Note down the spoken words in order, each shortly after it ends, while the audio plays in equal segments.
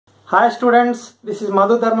Hi students, this is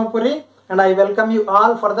Madhu Dharmapuri and I welcome you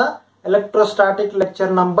all for the electrostatic lecture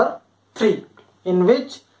number 3, in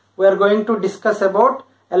which we are going to discuss about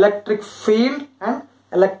electric field and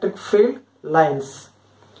electric field lines.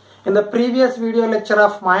 In the previous video lecture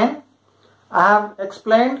of mine, I have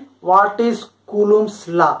explained what is Coulomb's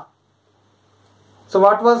law. So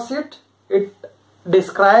what was it? It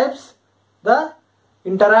describes the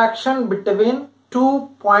interaction between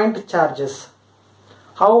 2 point charges.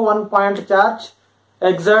 How one point charge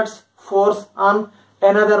exerts force on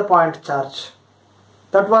another point charge.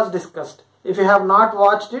 That was discussed. If you have not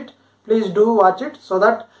watched it, please do watch it so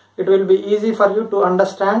that it will be easy for you to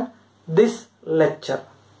understand this lecture.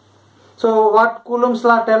 So what Coulomb's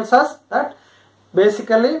law tells us, that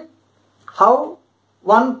basically how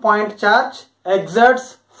one point charge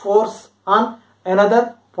exerts force on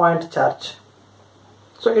another point charge.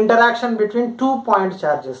 So interaction between 2 point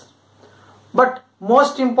charges. But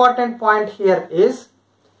most important point here is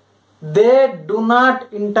they do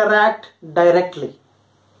not interact directly.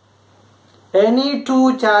 Any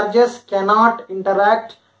two charges cannot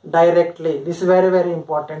interact directly. This is very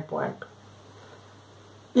important point.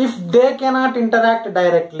 If they cannot interact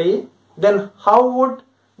directly, then how would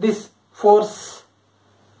this force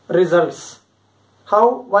results?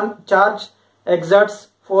 How one charge exerts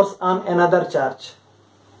force on another charge?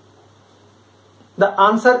 The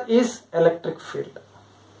answer is electric field.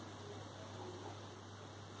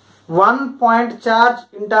 One point charge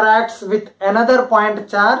interacts with another point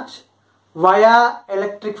charge via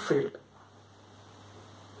electric field.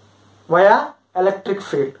 Via electric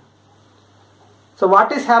field. So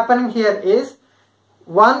what is happening here is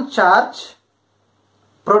one charge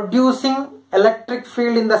producing electric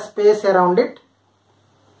field in the space around it,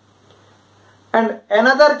 and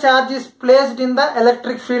another charge is placed in the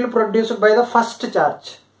electric field produced by the first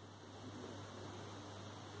charge.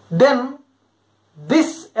 Then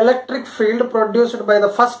this electric field produced by the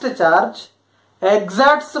first charge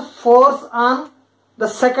exerts force on the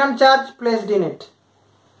second charge placed in it.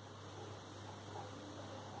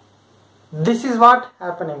 This is what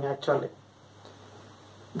happening actually.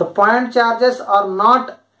 The point charges are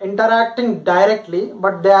not interacting directly,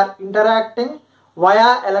 but they are interacting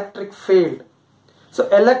via electric field. So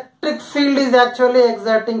electric field is actually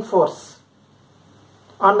exerting force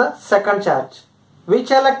on the second charge.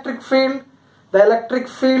 Which electric field? The electric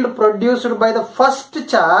field produced by the first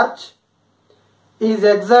charge is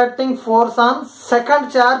exerting force on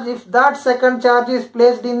second charge if that second charge is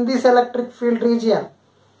placed in this electric field region.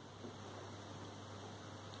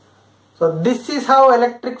 So this is how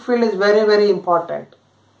electric field is very important,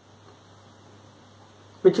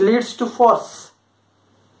 which leads to force.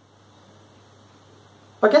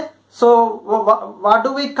 Okay, so what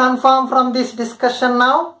do we confirm from this discussion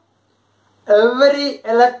now? Every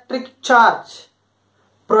electric charge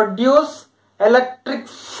produces electric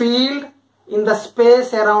field in the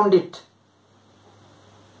space around it.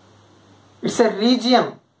 It's a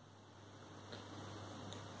region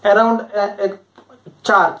around a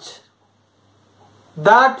charge.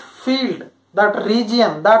 That field, that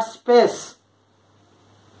region, that space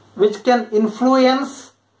which can influence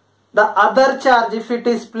the other charge if it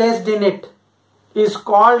is placed in it is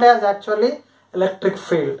called as actually electric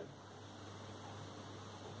field.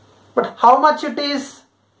 But how much it is,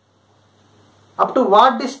 up to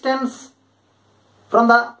what distance from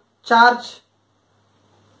the charge,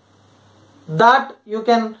 that you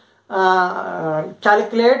can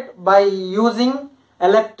calculate by using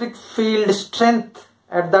electric field strength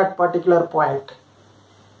at that particular point,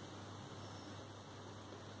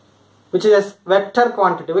 which is a vector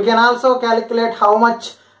quantity. We can also calculate how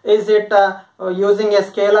much is it using a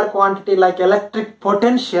scalar quantity like electric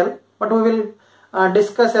potential, but we will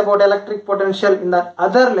discuss about electric potential in the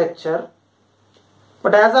other lecture.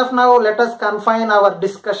 But as of now, let us confine our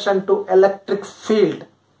discussion to electric field.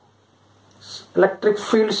 Electric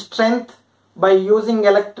field strength, by using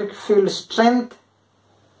electric field strength,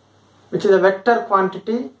 which is a vector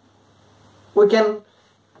quantity, we can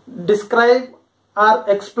describe or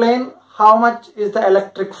explain how much is the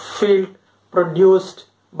electric field produced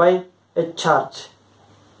by a charge.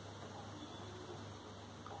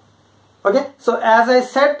 Okay, so as I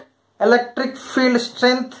said, electric field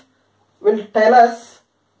strength will tell us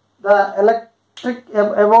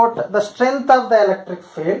about the strength of the electric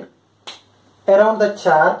field around the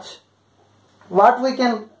charge. What we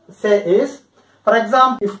can say is, for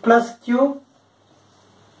example, if plus Q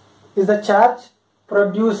is the charge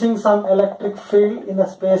producing some electric field in the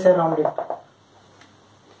space around it.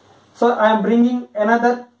 So I am bringing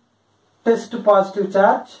another test positive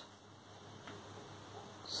charge.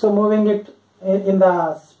 So moving it in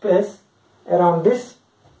the space around this.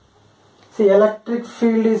 See, electric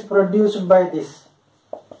field is produced by this.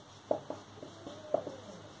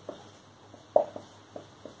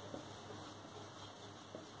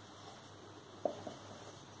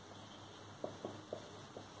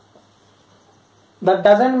 That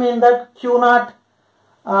doesn't mean that Q naught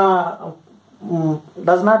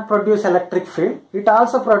does not produce electric field. It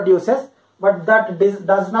also produces, but that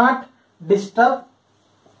does not disturb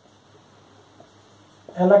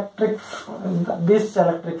this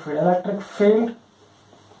electric field. Electric field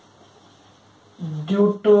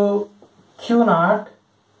due to Q naught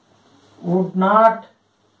would not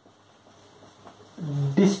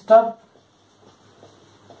disturb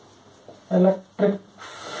electric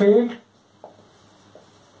field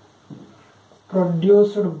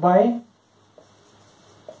produced by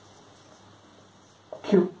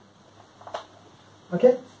Q.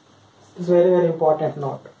 Okay, it's very important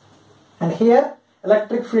note. And here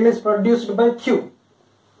electric field is produced by Q.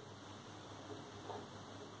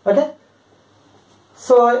 Okay,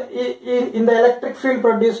 so in the electric field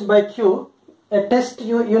produced by Q, a test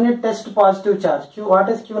unit test positive charge. Q, what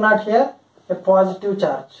is Q naught here? A positive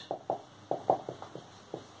charge.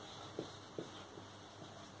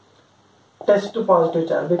 Test positive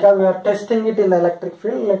charge, because we are testing it in the electric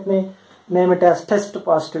field. Let me name it as test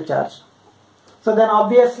positive charge. So then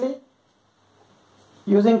obviously,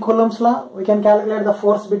 using Coulomb's law, we can calculate the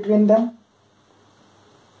force between them.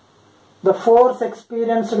 The force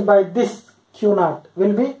experienced by this Q naught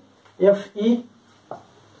will be Fe,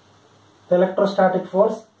 the electrostatic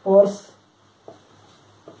force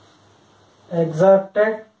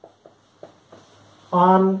exerted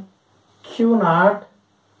on Q naught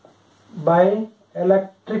by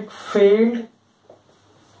electric field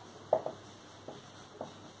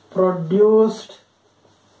produced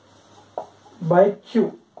by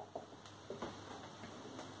Q.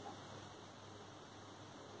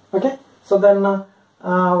 Okay, so then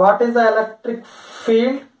what is the electric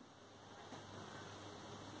field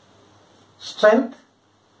strength?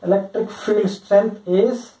 Electric field strength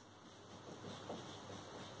is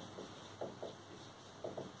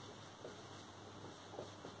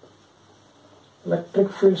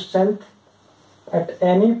electric field strength at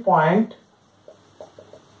any point.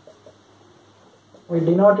 We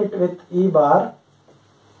denote it with E bar.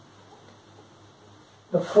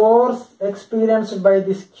 The force experienced by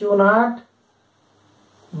this Q naught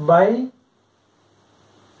by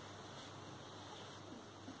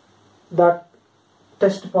the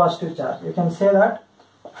test positive charge. You can say that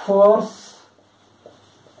force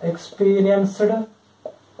experienced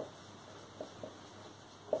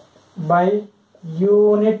by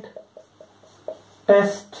unit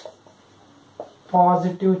test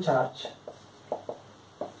positive charge.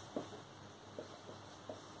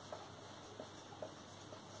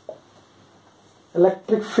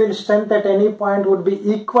 Electric field strength at any point would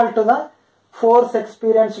be equal to the force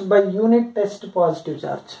experienced by unit test positive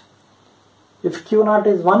charge. If Q naught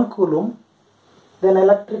is 1 coulomb, then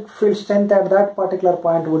electric field strength at that particular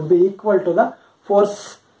point would be equal to the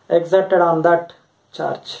force exerted on that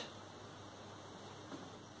charge.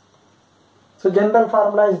 So general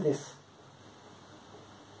formula is this.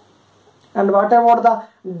 And what about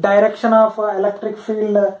the direction of electric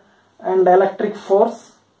field and electric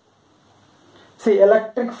force? See,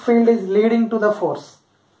 electric field is leading to the force.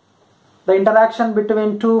 The interaction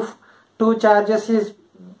between two charges is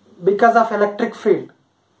because of electric field.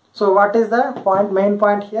 So what is the point, main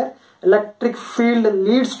point here? Electric field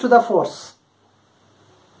leads to the force.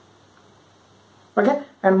 Okay,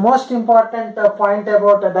 and most important point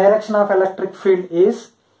about the direction of electric field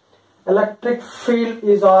is electric field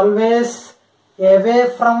is always away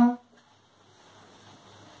from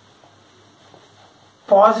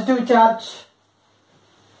positive charge.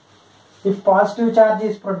 If positive charge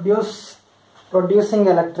is producing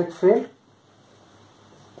electric field,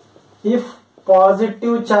 if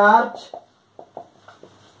positive charge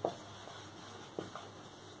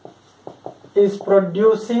is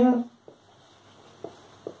producing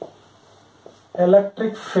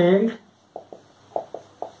electric field,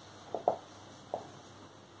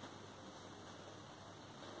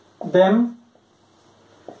 then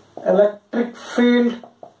electric field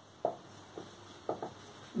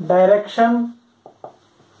direction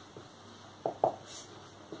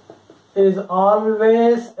is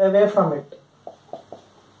always away from it.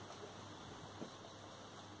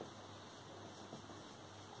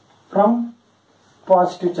 From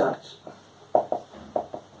positive charge.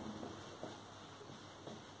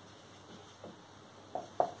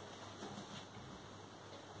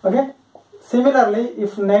 Okay, Similarly,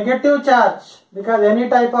 if negative charge, because any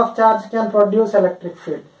type of charge can produce electric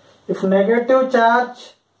field, if negative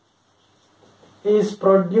charge is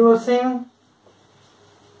producing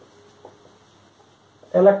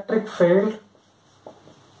electric field,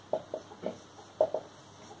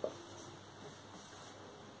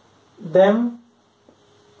 then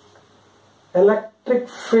electric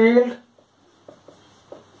field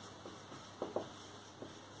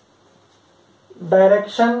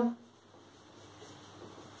direction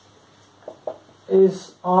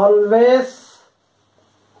is always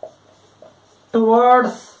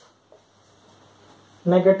towards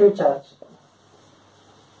negative charge.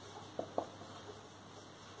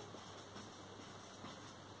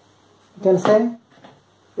 You can say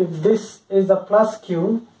if this is the plus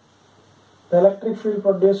Q, the electric field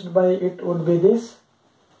produced by it would be this.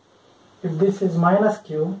 If this is minus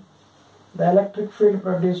Q, the electric field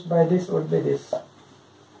produced by this would be this.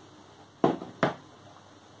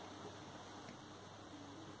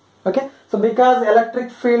 Okay, so because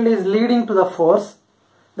electric field is leading to the force,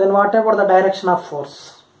 then what about the direction of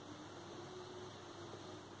force?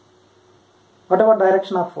 What about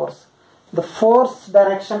direction of force? The force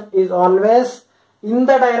direction is always in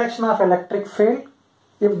the direction of electric field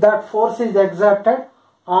if that force is exerted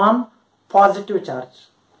on positive charge.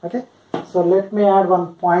 Okay, so let me add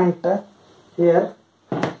one point here.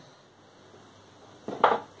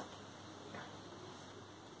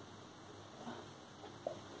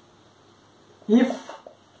 If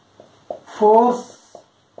force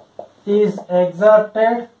is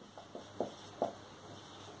exerted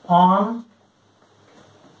on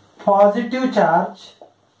positive charge,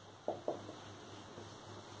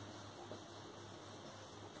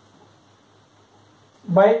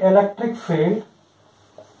 by electric field,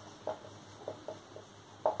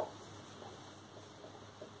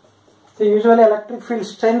 so usually electric field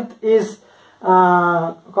strength is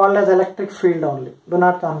called as electric field only. Do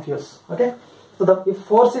not confuse. Okay. So if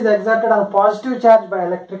force is exerted on positive charge by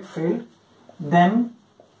electric field, then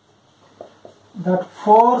that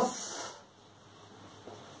force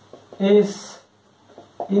is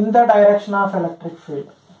in the direction of electric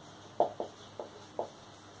field.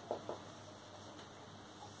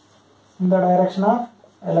 In the direction of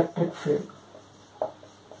electric field.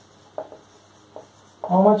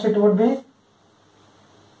 How much it would be?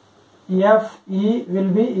 Fe will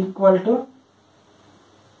be equal to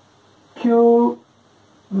Q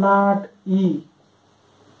naught E.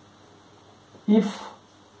 If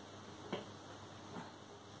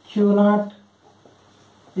Q naught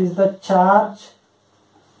is the charge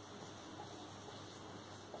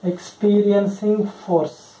experiencing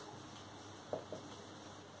force,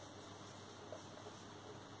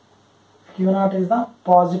 Q naught is the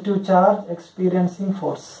positive charge experiencing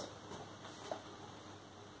force.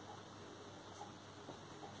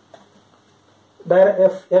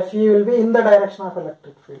 Fe will be in the direction of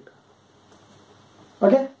electric field.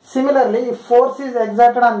 Okay. Similarly, if force is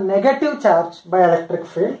exerted on negative charge by electric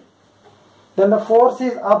field, then the force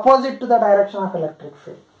is opposite to the direction of electric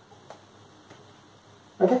field.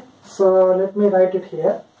 Okay. So let me write it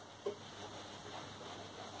here.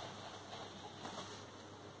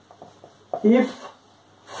 If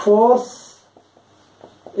force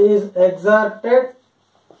is exerted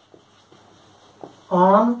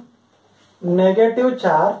on negative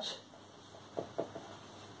charge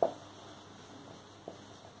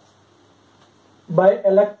by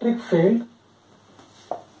electric field,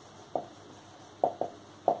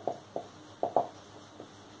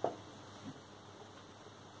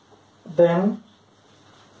 then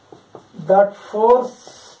that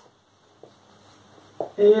force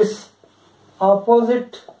is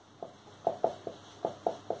opposite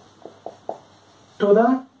to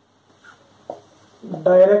the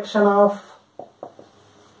direction of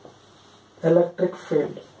electric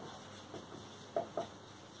field.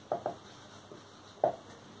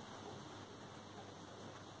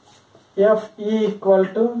 Fe equal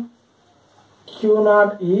to Q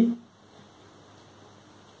naught E.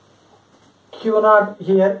 Q naught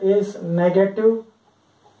here is negative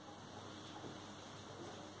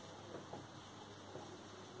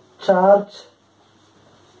charge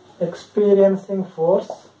experiencing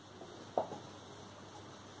force.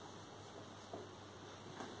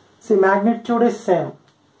 See, magnitude is same,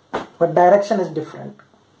 but direction is different.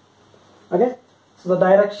 Okay, so the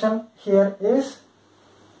direction here is,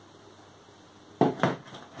 you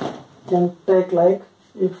can take like,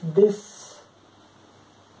 if this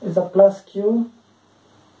is a plus Q,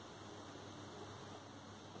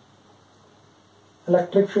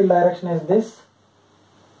 electric field direction is this,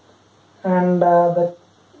 and the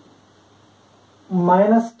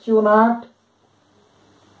minus Q naught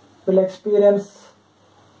will experience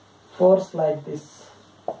force like this.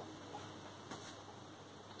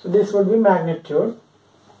 So this would be magnitude.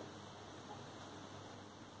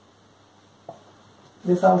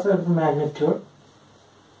 This also will be magnitude.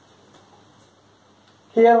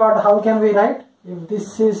 Here how can we write? If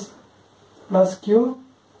this is plus Q,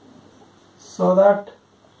 so that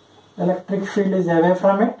electric field is away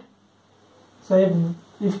from it. So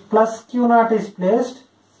if plus Q naught is placed,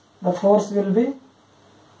 the force will be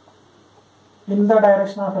in the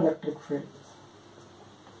direction of electric field.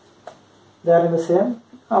 They are in the same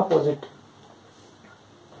opposite.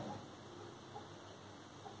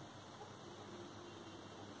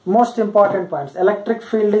 Most important points. Electric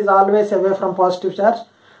field is always away from positive charge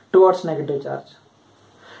towards negative charge.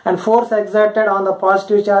 And force exerted on the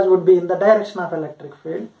positive charge would be in the direction of electric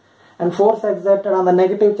field. And force exerted on the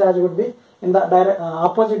negative charge would be in the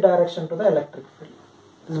opposite direction to the electric field.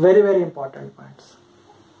 It's very, very important points.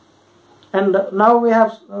 And now we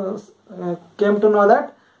have came to know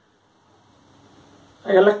that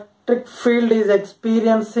electric field is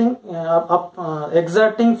experiencing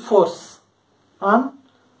exerting force on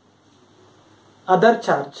other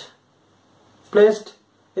charge placed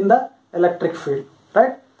in the electric field,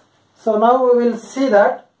 right? So now we will see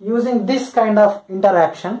that using this kind of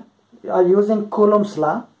interaction, using Coulomb's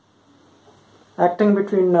law, acting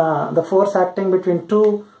between the force acting between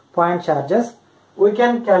 2 point charges, we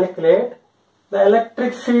can calculate the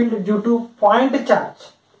electric field due to point charge.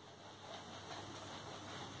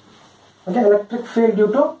 Okay, electric field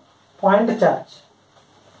due to point charge.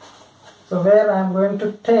 So where I am going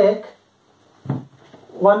to take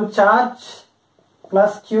one charge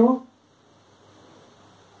plus Q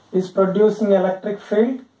is producing electric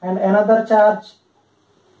field, and another charge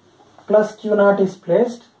plus Q naught is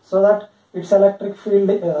placed, so that its electric field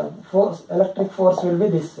electric force will be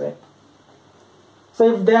this way.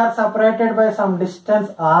 So if they are separated by some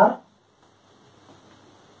distance r,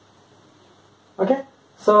 okay,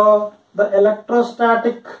 so the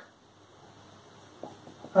electrostatic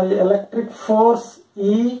electric force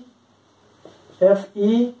E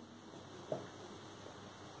Fe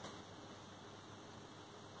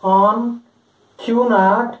on Q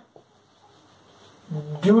naught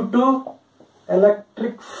due to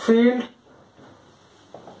electric field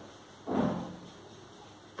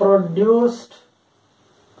produced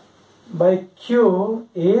by Q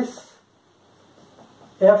is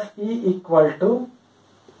Fe equal to,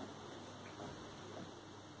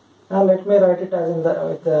 now let me write it as in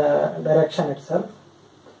with the direction itself,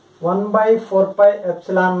 1 by 4 pi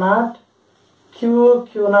epsilon naught Q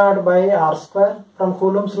naught by R square from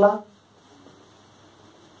Coulomb's law.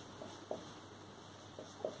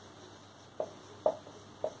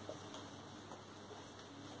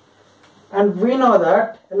 And we know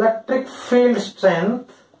that electric field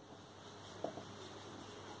strength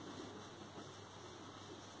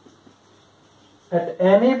at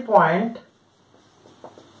any point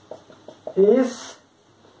is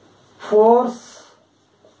force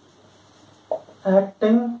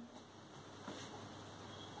acting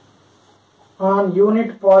on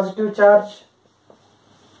unit positive charge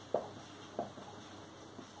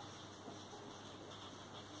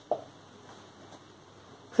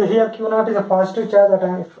so here Q naught is a positive charge,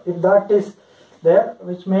 that if that is there,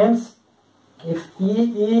 which means if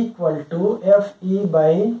E equal to Fe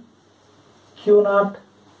by Q naught,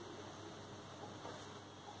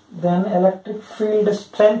 then electric field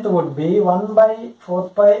strength would be 1 by 4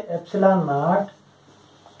 pi epsilon naught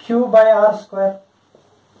Q by R square.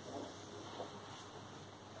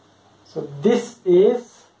 So this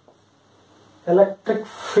is electric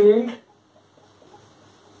field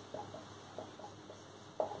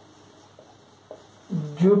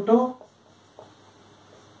due to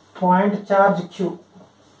point charge Q.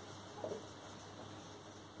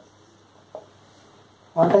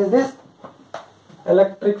 What is this?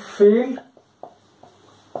 Electric field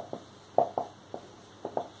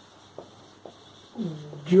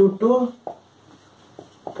due to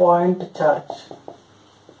point charge.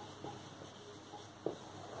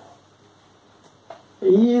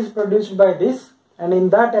 E is produced by this, and in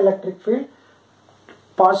that electric field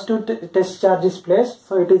positive test charge is placed,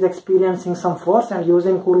 so it is experiencing some force, and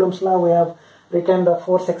using Coulomb's law we have written the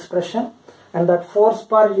force expression, and that force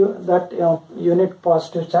per unit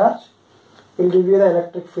positive charge will give you the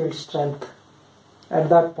electric field strength at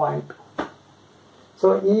that point.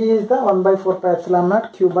 So E is the 1 by 4 pi epsilon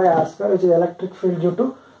naught Q by R square, which is electric field due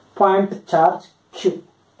to point charge Q.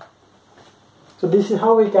 So this is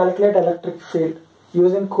how we calculate electric field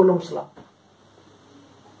using Coulomb's law.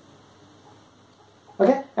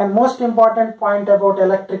 Okay, and most important point about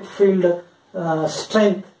electric field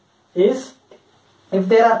strength is if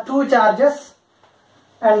there are two charges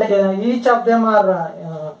and each of them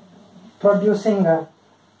are producing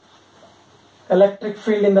electric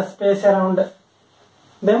field in the space around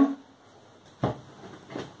them.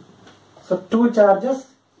 So two charges,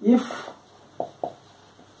 if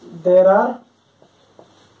there are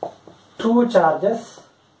two charges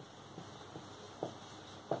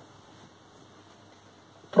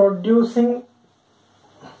producing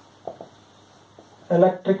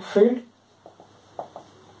electric field,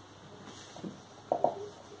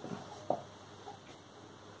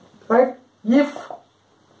 right? If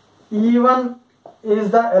E1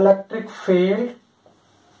 is the electric field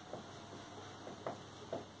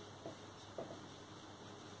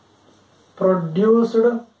produced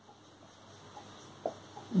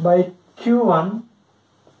by Q1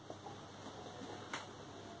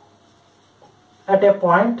 at a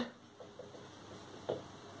point,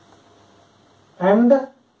 and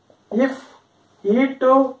if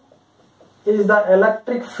E2 is the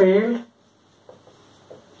electric field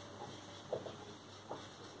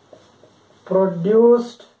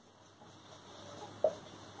produced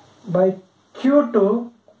by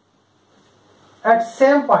Q2 at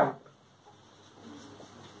same point.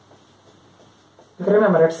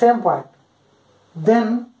 Remember, at same point,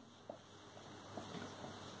 then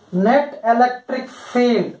net electric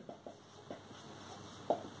field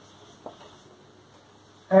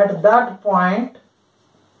at that point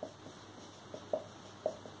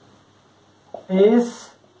is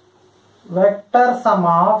vector sum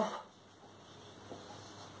of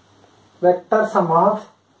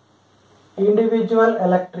individual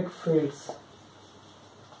electric fields.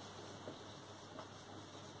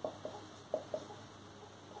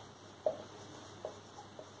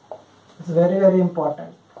 It's very, very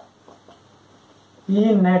important.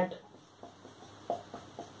 E net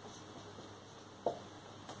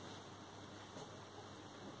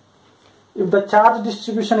if the charge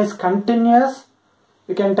distribution is continuous,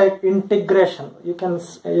 you can take integration. You can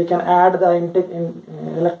add the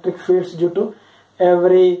electric fields due to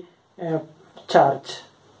every charge.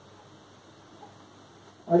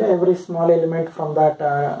 Okay, every small element from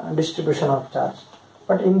that distribution of charge.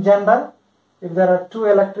 But in general, if there are two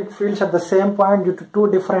electric fields at the same point due to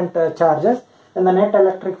two different charges, then the net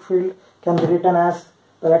electric field can be written as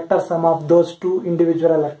the vector sum of those two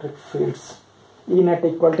individual electric fields. E net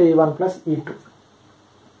equal to E1 plus E2.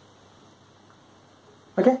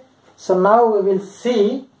 Okay, so now we will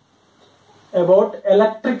see about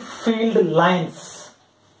electric field lines.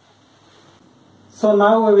 So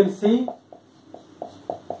now we will see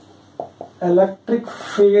electric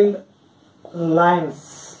field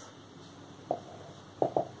lines.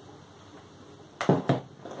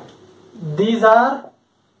 These are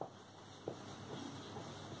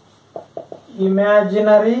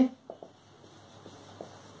imaginary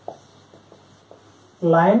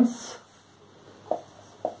lines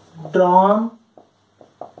drawn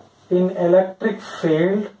in electric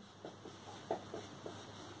field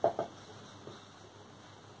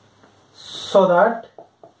so that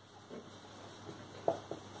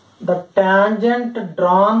the tangent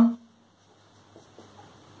drawn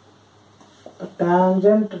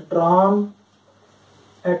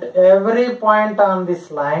at every point on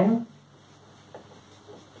this line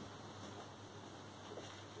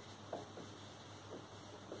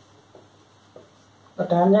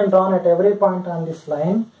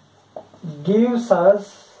gives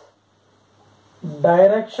us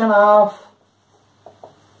direction of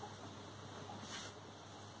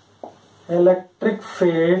electric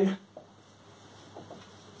field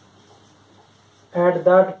at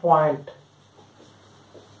that point.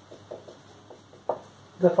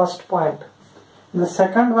 The first point. The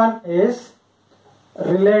second one is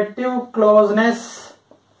relative closeness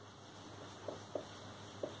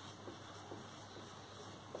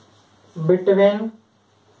between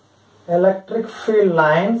electric field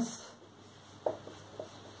lines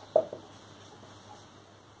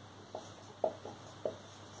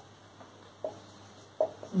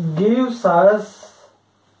gives us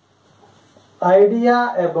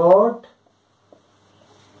idea about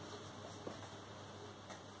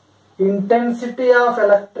intensity of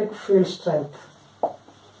electric field strength.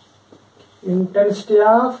 Intensity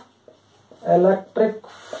of electric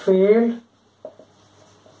field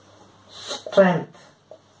strength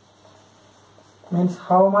means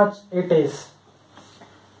how much it is.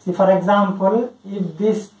 See, for example, if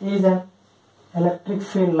this is an electric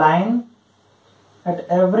field line, at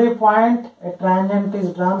every point a tangent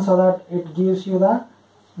is drawn so that it gives you the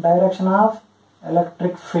direction of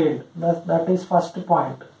electric field. That is first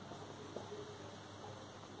point.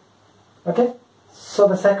 Okay, So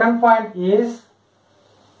the second point is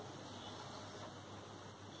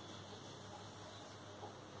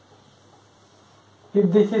if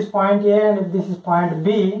this is point A and if this is point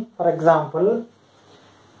B, for example,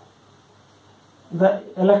 the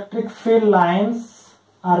electric field lines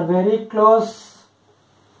are very close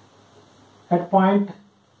at point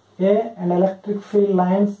A and electric field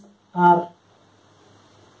lines are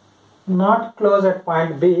not close at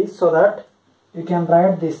point B, so that you can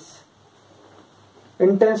write this.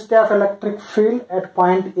 Intensity of electric field at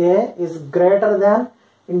point A is greater than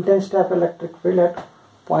intensity of electric field at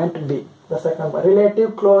point B. The second one,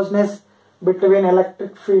 relative closeness between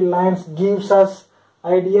electric field lines gives us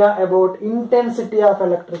idea about intensity of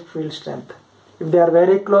electric field strength. If they are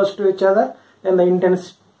very close to each other, then the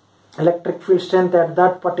intense electric field strength at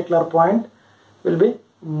that particular point will be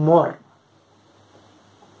more.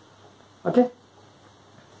 Okay.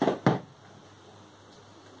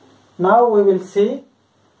 Now we will see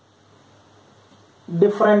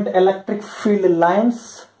different electric field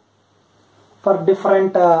lines for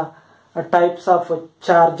different types of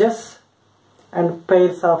charges and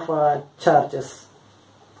pairs of charges.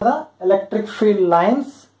 The electric field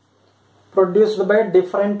lines produced by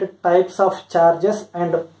different types of charges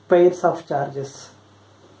and pairs of charges.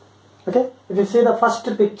 Okay, if you see the first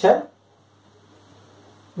picture,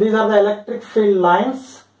 these are the electric field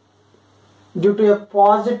lines due to a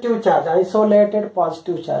positive charge, isolated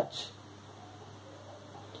positive charge.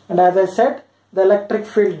 And as I said, the electric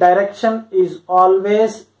field direction is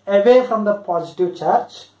always away from the positive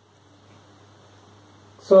charge.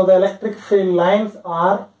 So the electric field lines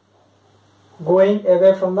are going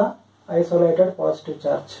away from the isolated positive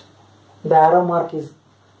charge. The arrow mark is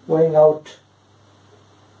going out.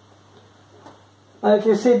 Now if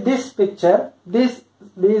you see this picture, these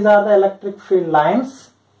are the electric field lines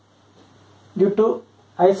due to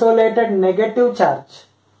isolated negative charge.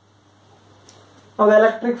 Now the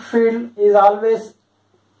electric field is always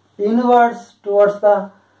inwards towards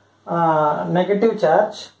the negative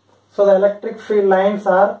charge, so the electric field lines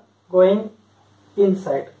are going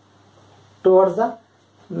inside towards the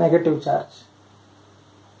negative charge.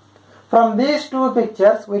 From these two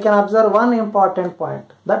pictures we can observe one important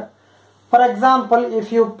point, that for example,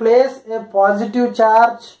 if you place a positive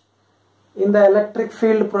charge in the electric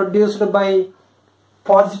field produced by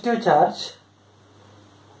positive charge,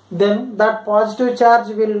 then that positive charge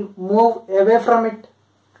will move away from it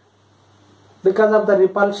because of the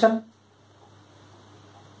repulsion.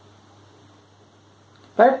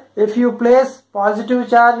 Right? If you place positive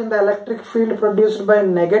charge in the electric field produced by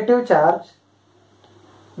negative charge,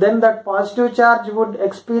 then that positive charge would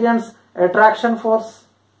experience attraction force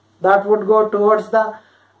that would go towards the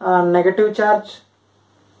negative charge.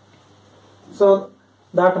 So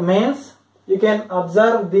that means you can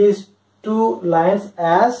observe these two lines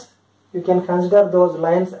as, you can consider those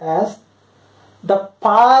lines as the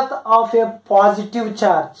path of a positive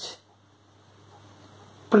charge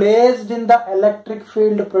placed in the electric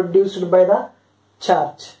field produced by the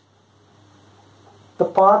charge. The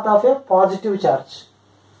path of a positive charge.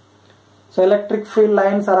 So electric field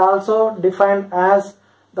lines are also defined as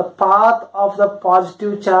the path of the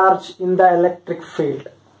positive charge in the electric field.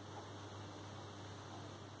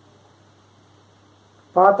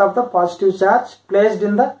 Path of the positive charge placed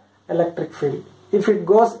in the electric field. If it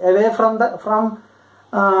goes away from the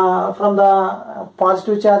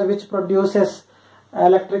positive charge which produces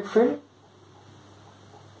electric field,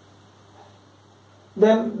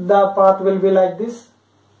 then the path will be like this,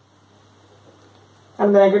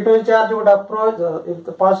 and the negative charge would approach, if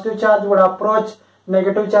the positive charge would approach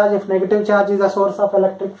negative charge, if negative charge is the source of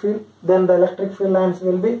electric field, then the electric field lines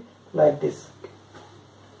will be like this.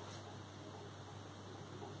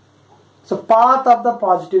 So path of the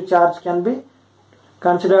positive charge can be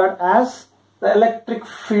considered as the electric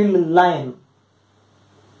field line.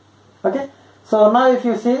 Okay, so now if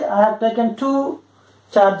you see, I have taken two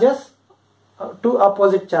charges, two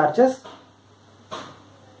opposite charges.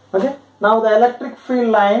 Okay, now the electric field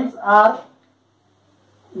lines are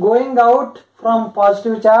going out from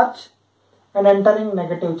positive charge and entering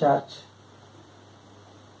negative charge.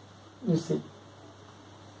 You see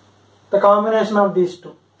the combination of these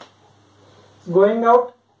two, going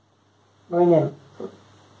out, going in.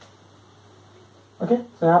 Okay,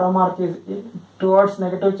 so arrow mark is towards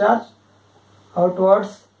negative charge,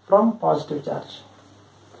 outwards from positive charge.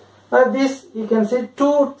 Now this, you can see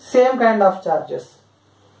two same kind of charges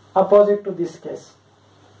opposite to this case.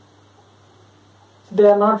 They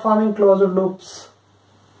are not forming closed loops.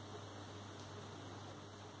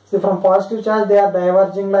 See, from positive charge they are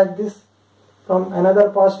diverging like this, from another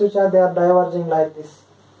positive charge they are diverging like this,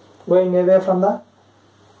 going away from the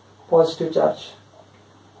positive charge.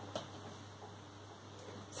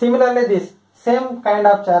 Similarly, this same kind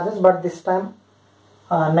of charges, but this time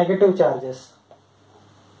negative charges.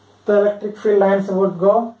 The electric field lines would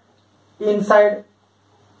go inside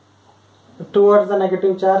towards the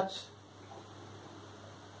negative charge,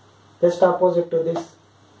 just opposite to this.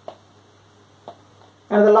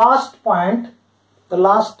 And the last point, the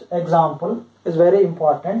last example is very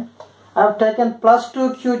important. I have taken plus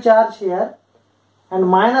 2q charge here and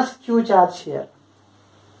minus q charge here.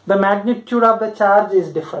 The magnitude of the charge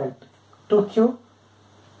is different, 2q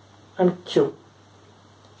and q.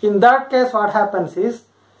 In that case, what happens is,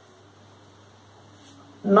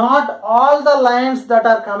 not all the lines that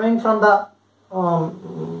are coming from the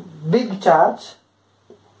big charge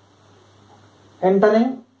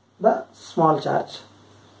entering the small charge.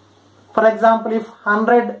 For example, if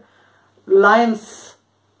 100 lines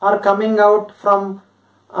are coming out from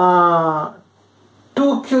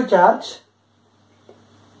 2q charge,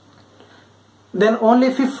 then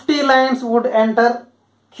only 50 lines would enter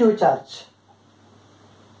q charge.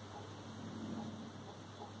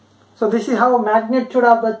 So this is how magnitude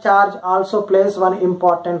of the charge also plays one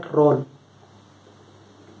important role.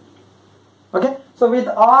 Okay, so with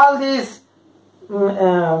all these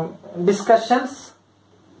discussions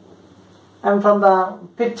and from the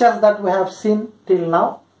pictures that we have seen till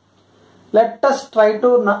now, let us try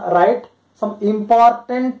to write some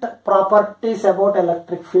important properties about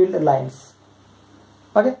electric field lines.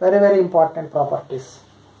 Okay, very, very important properties.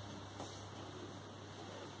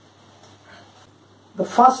 The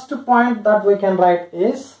first point that we can write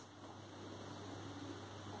is,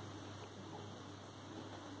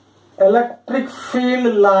 electric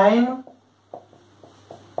field line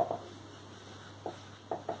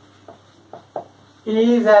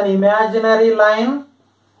is an imaginary line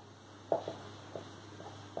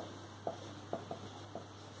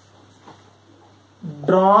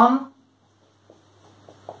drawn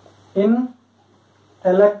in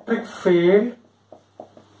electric field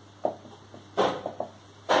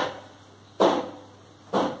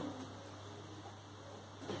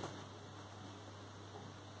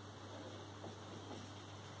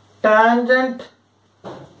tangent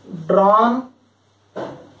drawn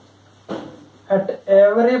at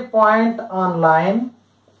every point on line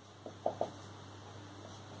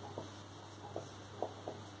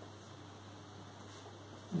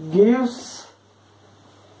gives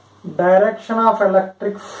direction of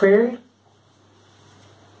electric field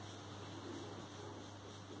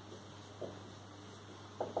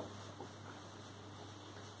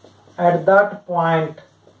at that point.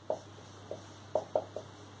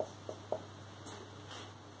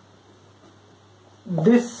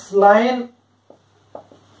 This line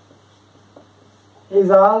is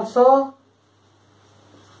also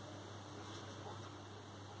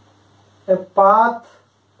a path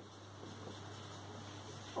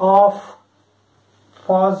of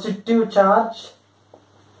positive charge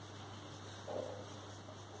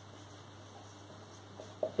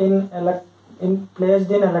placed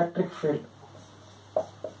in electric field.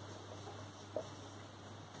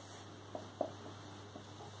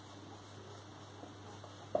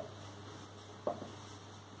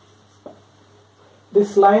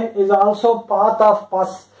 This line is also path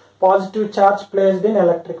of positive charge placed in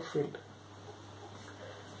electric field.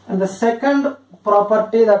 And the second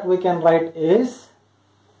property that we can write is,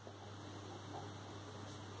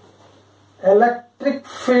 electric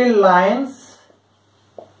field lines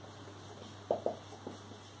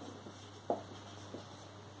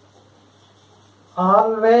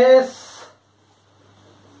always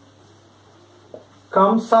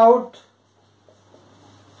comes out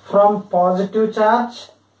from positive charge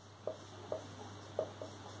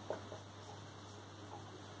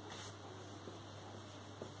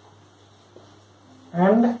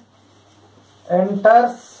and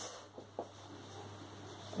enters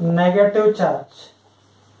negative charge.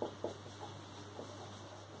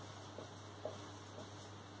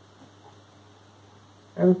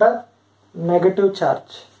 Enter negative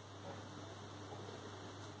charge,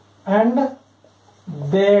 and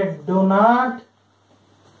they do not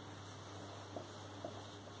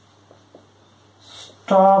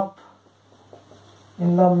stop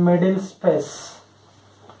in the middle space.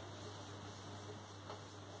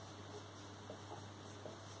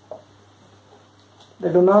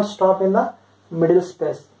 They do not stop in the middle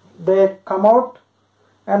space. They come out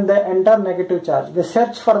and they enter negative charge. They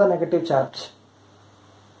search for the negative charge.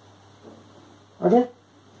 Okay?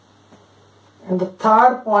 And the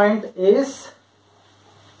third point is,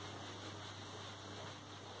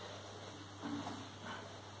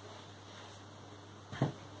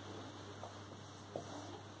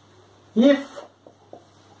 If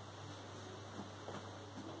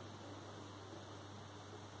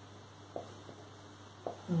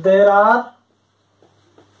there are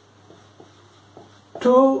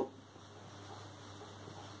two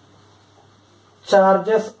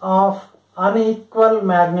charges of unequal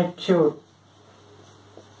magnitude,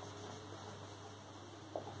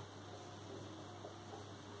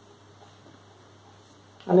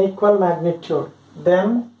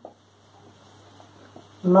 then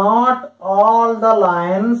not all the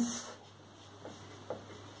lines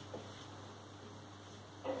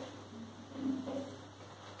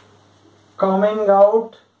coming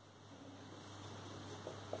out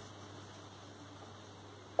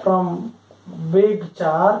from big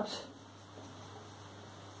charge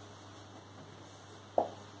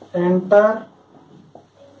enter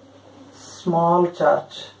small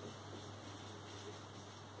charge.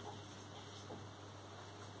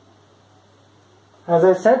 As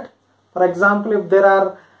I said, for example, if there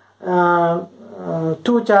are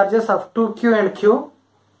two charges of 2q and q,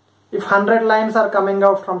 if 100 lines are coming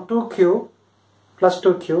out from 2q plus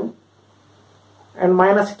 2q and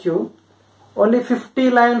minus q, only 50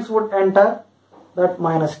 lines would enter that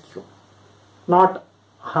minus q, not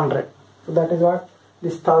 100. So that is what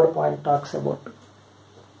this third point talks about.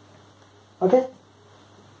 Okay.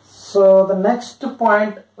 So the next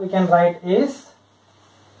point we can write is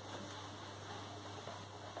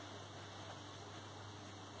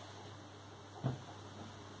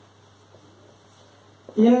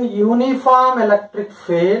in uniform electric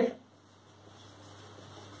field,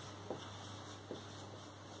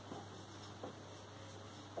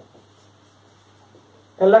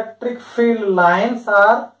 electric field lines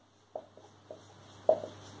are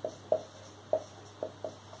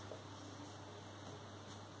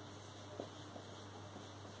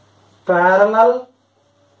parallel,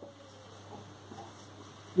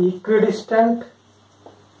 equidistant,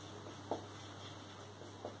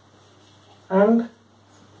 and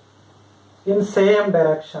in same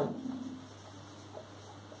direction.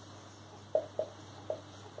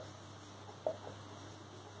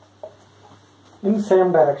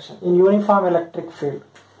 In uniform electric field,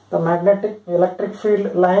 the magnetic electric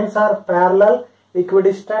field lines are parallel,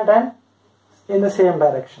 equidistant, and in the same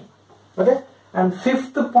direction. Okay. And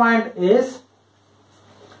fifth point is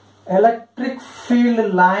electric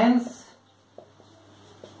field lines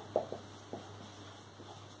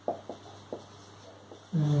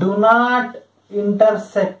do not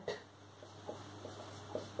intersect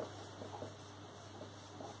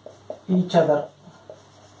each other.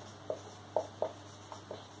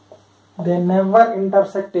 They never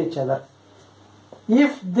intersect each other.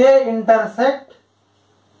 If they intersect,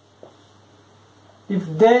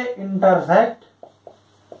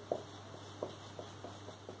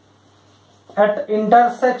 at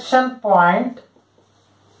intersection point,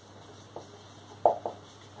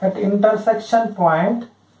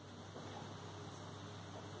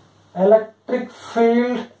 electric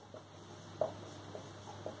field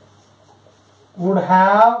would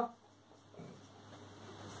have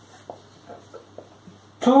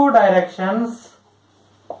two directions,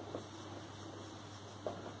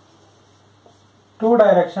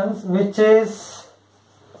 which is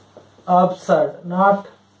absurd, not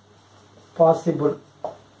possible.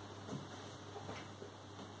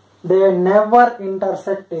 They never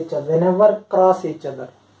intersect each other, they never cross each other.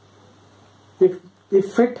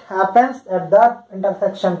 If it happens at that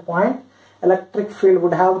intersection point, electric field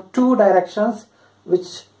would have two directions,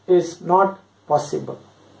 which is not possible.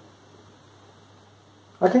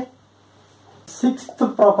 Okay. Sixth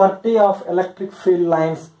property of electric field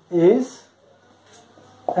lines is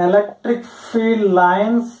electric field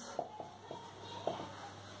lines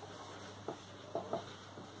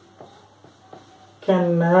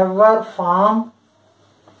can never form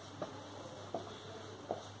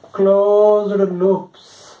closed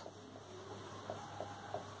loops.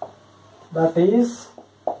 That is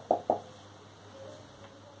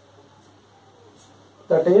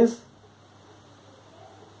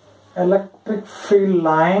electric field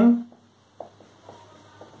line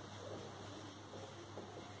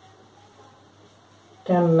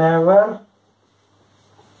can never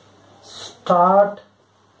start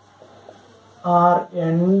or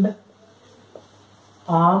end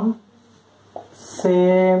on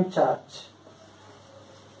same charge.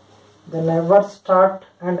 They never start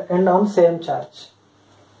and end on same charge.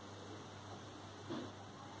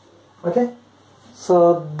 Okay.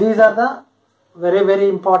 So these are the very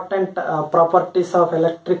important properties of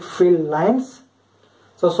electric field lines.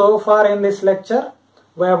 So far in this lecture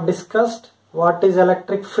we have discussed what is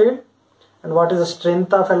electric field and what is the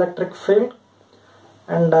strength of electric field,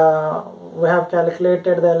 and we have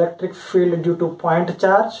calculated the electric field due to point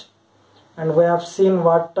charge, and we have seen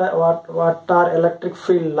what are electric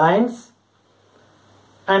field lines,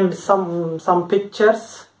 and some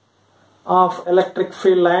pictures of electric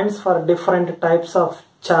field lines for different types of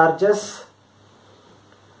charges,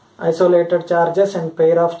 isolated charges and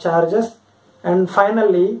pair of charges. And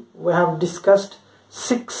finally we have discussed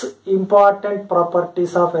 6 important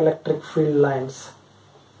properties of electric field lines.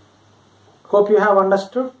 Hope you have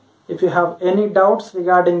understood. If you have any doubts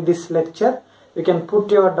regarding this lecture, you can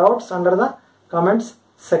put your doubts under the comments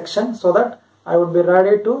section so that I would be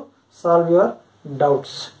ready to solve your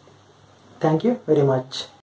doubts. Thank you very much.